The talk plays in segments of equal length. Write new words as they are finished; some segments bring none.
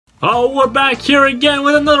Oh, we're back here again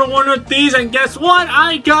with another one of these, and guess what?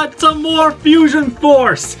 I got some more Fusion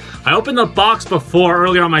Force! I opened the box before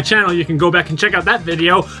earlier on my channel, you can go back and check out that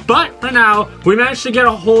video, but for now, we managed to get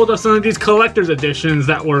a hold of some of these collector's editions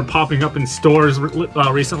that were popping up in stores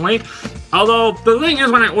recently. Although, the thing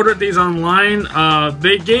is, when I ordered these online,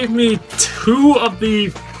 they gave me 2 of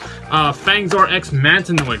the Fangzor X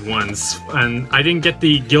Mantanoid ones, and I didn't get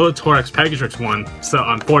the Gilator X Pegatrix one, so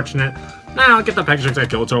unfortunate. I'll get the Pegatrix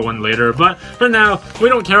X Gilator one later, but for now, we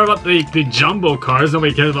don't care about the jumbo cards,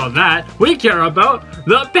 nobody cares about that. We care about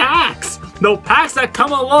the packs! The packs that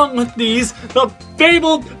come along with these, the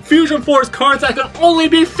fabled Fusion Force cards that can only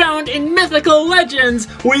be found in Mythical Legends!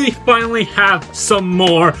 We finally have some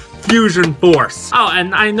more Fusion Force. Oh,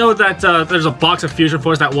 and I know that there's a box of Fusion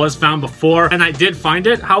Force that was found before, and I did find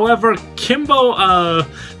it. However, Kimbo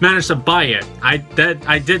managed to buy it. I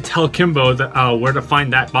did tell Kimbo that, where to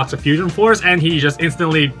find that box of Fusion Force, and he just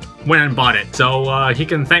instantly went and bought it. So he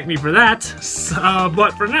can thank me for that.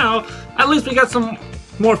 But for now, at least we got some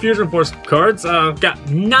more Fusion Force cards. Got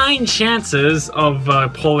 9 chances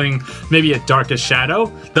of pulling maybe a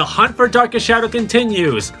Darkushadow. The hunt for Darkushadow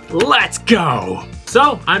continues. Let's go!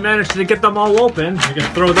 So, I managed to get them all open. I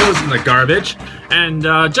can throw those in the garbage. And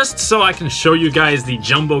just so I can show you guys the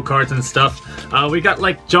jumbo cards and stuff, we got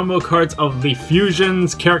like jumbo cards of the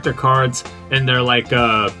Fusions character cards in their like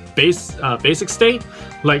basic state,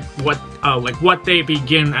 like what they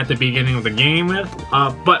begin at the beginning of the game with.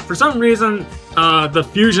 But for some reason, the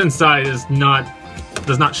Fusion side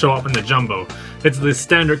does not show up in the jumbo. It's the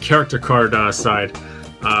standard character card side.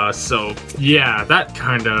 So yeah, that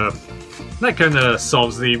kind of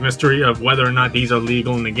solves the mystery of whether or not these are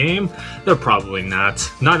legal in the game. They're probably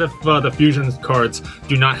not. Not if the Fusion cards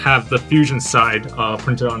do not have the Fusion side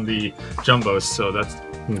printed on the jumbos, so that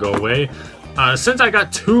can go away. Since I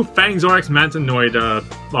got 2 Fangzor X Mantanoid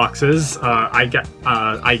boxes, I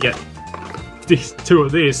get these 2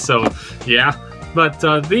 of these, so yeah. But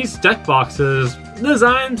these deck boxes,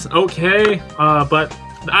 designs okay, but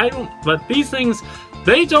these things,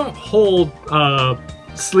 they don't hold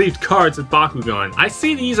sleeved cards at Bakugan. I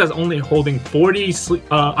see these as only holding 40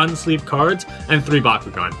 unsleeved cards and 3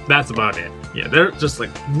 Bakugan. That's about it. Yeah, they're just like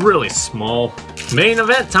really small. Main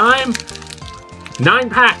event time! 9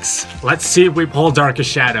 packs! Let's see if we pull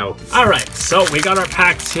Darkushadow. Alright, so we got our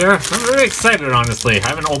packs here. I'm very excited, honestly. I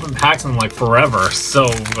haven't opened packs in like forever. So,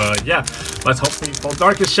 yeah. Let's hopefully pull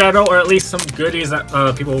Darkushadow, or at least some goodies that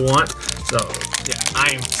people want. So, yeah,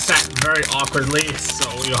 I'm sat very awkwardly,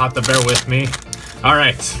 so you'll have to bear with me.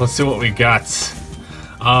 Alright, let's see what we got.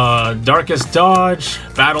 Darkest Dodge,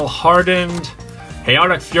 Battle Hardened,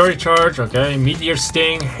 Chaotic Fury Charge, okay, Meteor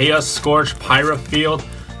Sting, Chaos Scorch, Pyro Field,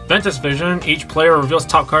 Ventus Vision. Each player reveals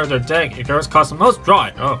top card of their deck. If yours costs the most, draw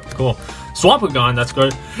it. Oh, cool. Swampagon, that's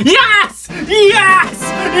good. Yes! Yes!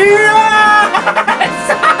 Yes!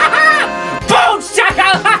 Boom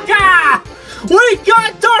shakalaka! We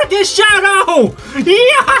got Darkushadow!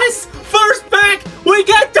 Yes! First pack, we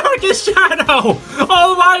get Darkushadow!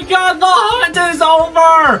 Oh my god, the hunt is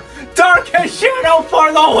over! Darkushadow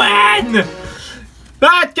for the win!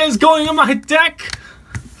 That is going in my deck.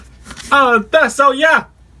 So yeah.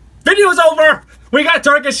 Video's over! We got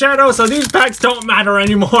Darkushadow, so these packs don't matter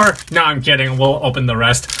anymore. No, I'm kidding. We'll open the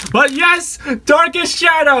rest. But yes,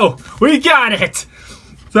 Darkushadow! We got it!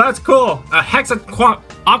 So that's cool. A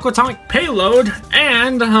Aquatonic Payload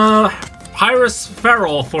and Pyrus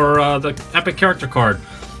Feral for the Epic Character card.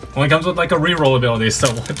 Only comes with like a reroll ability, so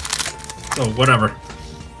whatever.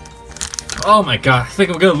 Oh my god, I think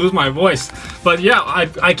I'm gonna lose my voice. But yeah,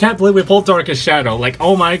 I can't believe we pulled Darkushadow. Like,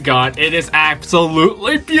 oh my god, it is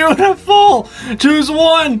absolutely beautiful! Choose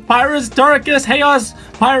one! Pyrus, Darkus, Chaos,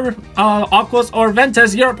 Aquos, or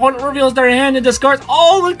Ventus. Your opponent reveals their hand and discards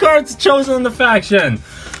all the cards chosen in the faction.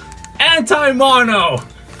 Anti-mono!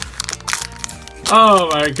 Oh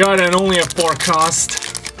my god, and only a 4 cost.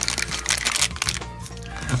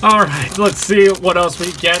 Alright, let's see what else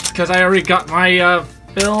we get, because I already got my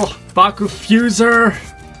fill. Baku Fuser,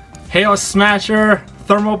 Chaos Smasher,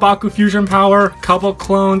 Thermo Baku Fusion Power, Couple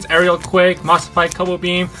Clones, Aerial Quake, Mossified Couple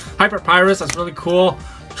Beam, Hyper Pyrus, that's really cool,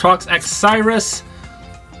 Trox X Cyrus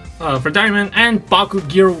for Diamond, and Baku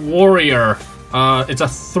Gear Warrior. It's a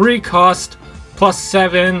 3 cost, plus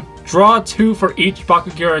 7, draw 2 for each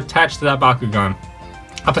Baku Gear attached to that Bakugan.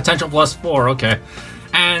 A potential plus 4, okay.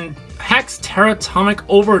 And Hex Teratomic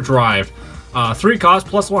Overdrive. 3 cost,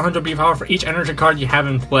 plus 100 B power for each energy card you have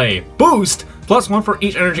in play. Boost, plus 1 for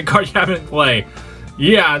each energy card you have in play.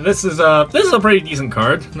 Yeah, this is a pretty decent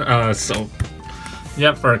card. So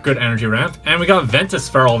Yep, for a good energy ramp. And we got Ventus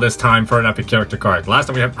Feral this time for an epic character card. Last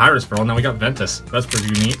time we had Pyrus Feral, now we got Ventus. That's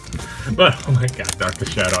pretty neat. But, oh my god,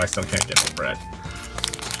 Darkushadow, I still can't get over it.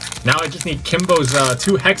 Now I just need Kimbo's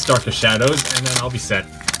 2 Hex Darkushadows, and then I'll be set.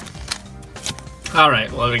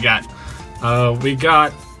 Alright, what do we got? We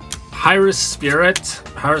got Pyrus Spirit,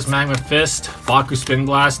 Pyrus Magma Fist, Baku Spin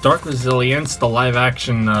Blast, Dark Resilience, the live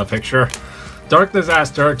action picture, Dark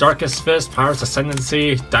Disaster, Darkest Fist, Pyrus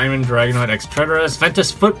Ascendancy, Diamond Dragonoid X Treacherous,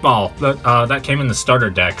 Ventus Football. That came in the starter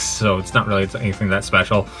decks, so it's not really anything that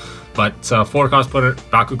special. But 4 cost put a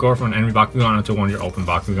Bakugor from an enemy Bakugan into one of your open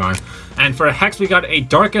Bakugan. And for a Hex, we got a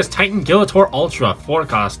Darkest Titan Gillator Ultra, 4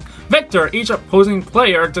 cost. Victor, each opposing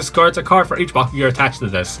player discards a card for each Bakugan attached to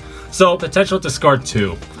this. So potential discard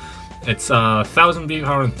 2. It's 1000 beat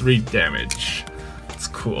power and 3 damage. It's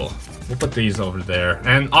cool. We'll put these over there.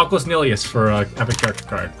 And Aquos Nilius for epic character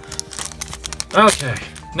card. Okay.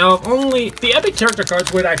 Now, only the epic character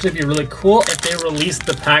cards would actually be really cool if they released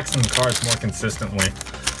the packs and cards more consistently.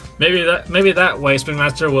 Maybe that way Spin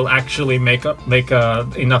Master will actually make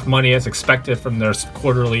enough money as expected from their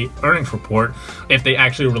quarterly earnings report if they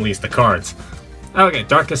actually release the cards. Okay,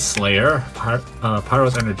 Darkest Slayer,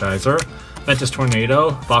 Pyro's Energizer, Ventus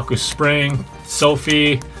Tornado, Baku Spring,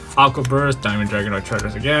 Sophie, Aqua Burst, Diamond Dragonoid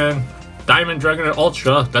Treasures again, Diamond Dragonoid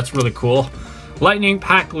Ultra, that's really cool. Lightning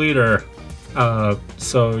Pack Leader.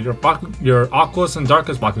 So your Aquos and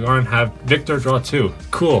Darkest Bakugan have Victor draw 2.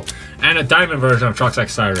 Cool. And a diamond version of Trox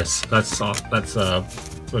X Cyrus. That's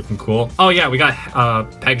looking cool. Oh yeah, we got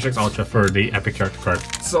Pegasus Ultra for the epic character card.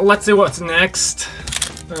 So let's see what's next.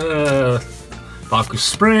 Baku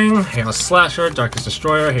Spring, Halo Slasher, Darkest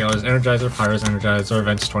Destroyer, Halo's Energizer, Pyro's Energizer,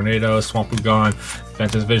 Ventus Tornado, Swampugon,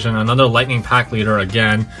 Ventus Vision, another Lightning Pack Leader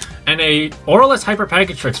again, and a Auralus Hyper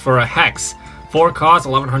Pegatrix for a Hex. 4 cost,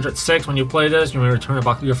 1106. When you play this, you may return a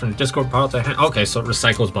Bakugan from the discard pile to hand. Okay, so it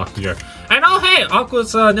recycles Bakugan. And oh hey,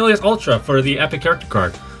 Aquos Nilius Ultra for the epic character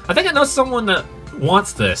card. I think I know someone that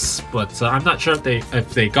wants this, but I'm not sure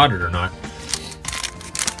if they got it or not.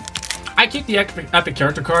 I keep the epic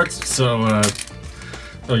character cards, so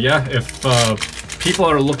yeah, if people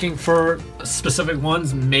are looking for specific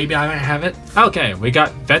ones, maybe I might have it. Okay, we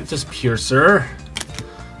got Ventus Piercer.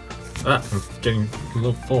 I'm getting a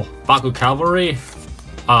little full. Baku Cavalry,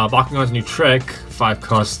 Bakugan's new trick, 5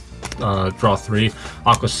 cost, draw 3.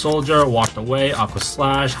 Aqua Soldier, Washed Away, Aqua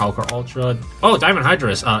Slash, Halcor Ultra. Oh, Diamond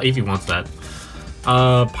Hydrus, Eevee wants that.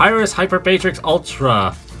 Pyrus Hyper Matrix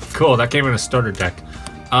Ultra. Cool, that came in a starter deck.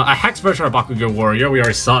 A Hex version of Bakugan Warrior, we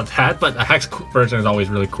already saw that, but a Hex version is always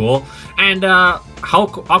really cool. And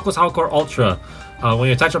Aqua's Halcor Ultra. When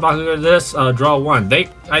you attach a Bakugan to this, draw 1.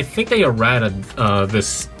 I think they errated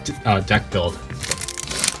this deck build.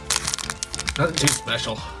 Nothing too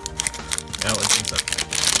special. Yeah, let's do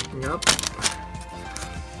something. Yep.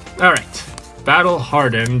 Alright. Battle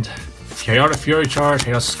Hardened. Chaotic Fury Charge,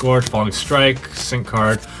 Chaos Scourge, Falling Strike, Sync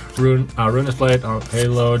card, Ruinous Blade,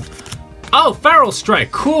 Payload. Oh, Feral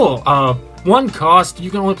Strike! Cool! 1 cost, you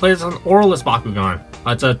can only play this on Auralus Bakugan.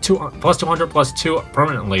 It's a plus 200 plus 2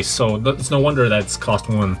 permanently, so it's no wonder that it's cost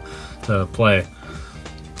 1 to play.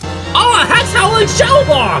 Oh, a Hex Howling Shell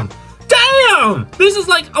Bomb! Damn! This is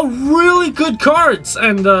like a really good cards,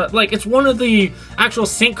 and like it's one of the actual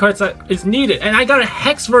sync cards that is needed, and I got a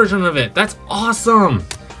Hex version of it. That's awesome!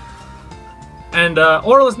 And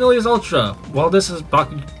Auralus Nilius Ultra.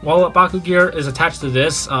 While Baku Gear is attached to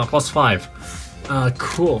this, plus 5.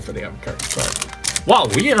 Cool for the character card. Wow,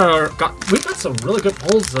 we got some really good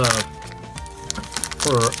pulls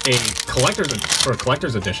for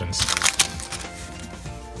collector's editions.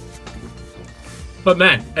 But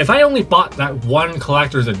man, if I only bought that 1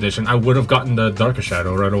 collector's edition, I would have gotten the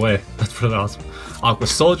Darkushadow right away. That's really awesome. Aqua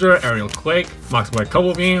Soldier, Aerial Quake, Max White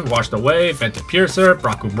Cobble Beam, Washed Away, Ventus Piercer,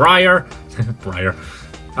 Baku Briar,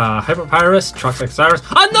 Hyper Pyrus, Trox X Cyrus,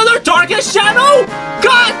 another Darkushadow!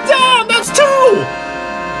 God damn, that's 2!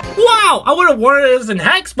 Wow, I would have wanted it as in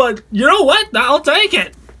Hex, but you know what? I'll take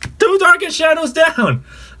it. 2 Darkushadows down.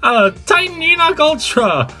 Titan Enoch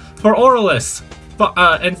Ultra for Auralus.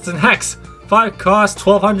 And it's in Hex. 5 cost,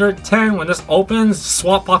 1210. When this opens,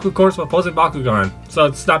 swap Baku Cores with opposing Bakugan. So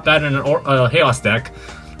it's not bad in an Chaos deck.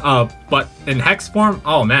 But in Hex form,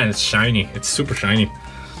 oh man, it's shiny. It's super shiny.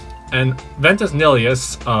 And Ventus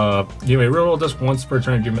Nilius, you may reroll this once per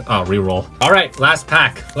turn. Reroll. All right, last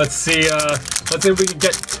pack. Let's see if we can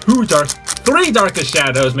get 3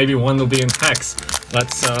 Darkushadows. Maybe 1 will be in Hex.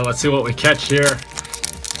 Let's see what we catch here.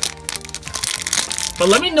 But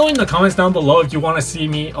let me know in the comments down below if you want to see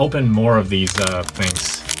me open more of these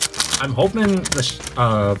things. I'm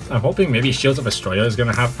hoping maybe Shields of Astroya is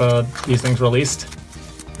gonna have these things released.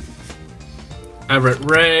 Everett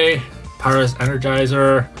Ray, Paris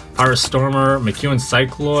Energizer, Paris Stormer, McEwen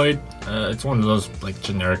Cycloid. It's one of those like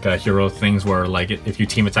generic hero things where like if you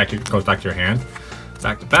team attack, it goes back to your hand.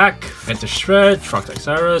 Back to back, head to shred, Trox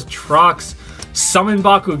Xyrus, Trox, summon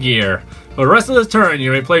Baku Gear. For the rest of the turn,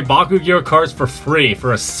 you may play Baku Gear cards for free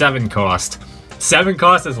for a 7 cost. 7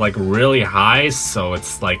 cost is like really high, so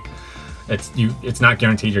it's like it's not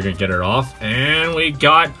guaranteed you're gonna get it off. And we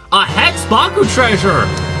got a Hex Baku Treasure.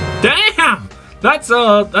 Damn! That's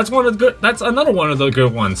one of the good. That's another one of the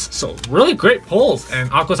good ones. So really great pulls, and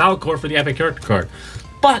Aqua's Alcor for the epic character card.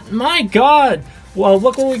 But my God, well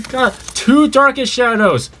look what we got: 2 Darkest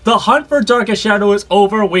Shadows. The hunt for Darkest Shadow is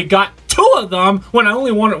over. We got 2 of them when I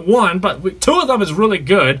only wanted 1, but 2 of them is really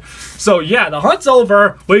good. So yeah, the hunt's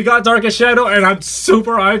over. We got Darkest Shadow, and I'm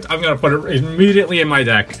super hyped. I'm gonna put it immediately in my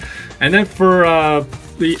deck. And then for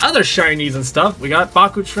the other shinies and stuff, we got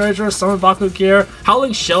Baku Treasure, Summon Baku Gear.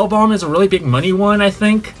 Howling Shell Bomb is a really big money one, I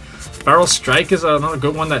think. Barrel Strike is another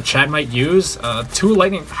good one that Chad might use. 2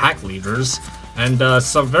 Lightning Pack Leaders, and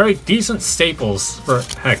some very decent staples for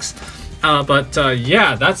Hex.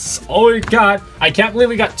 Yeah, that's all we got. I can't believe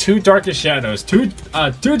we got 2 Darkest Shadows. 2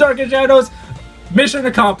 Darkest Shadows. Mission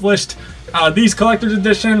accomplished. These collector's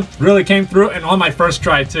edition really came through, and on my first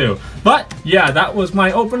try too. But yeah, that was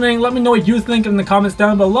my opening. Let me know what you think in the comments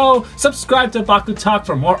down below. Subscribe to BakuTalk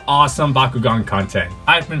for more awesome Bakugan content.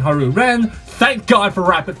 I've been Haru Ren. Thank God for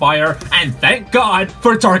Rapid Fire, and thank God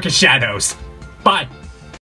for Darkest Shadows. Bye.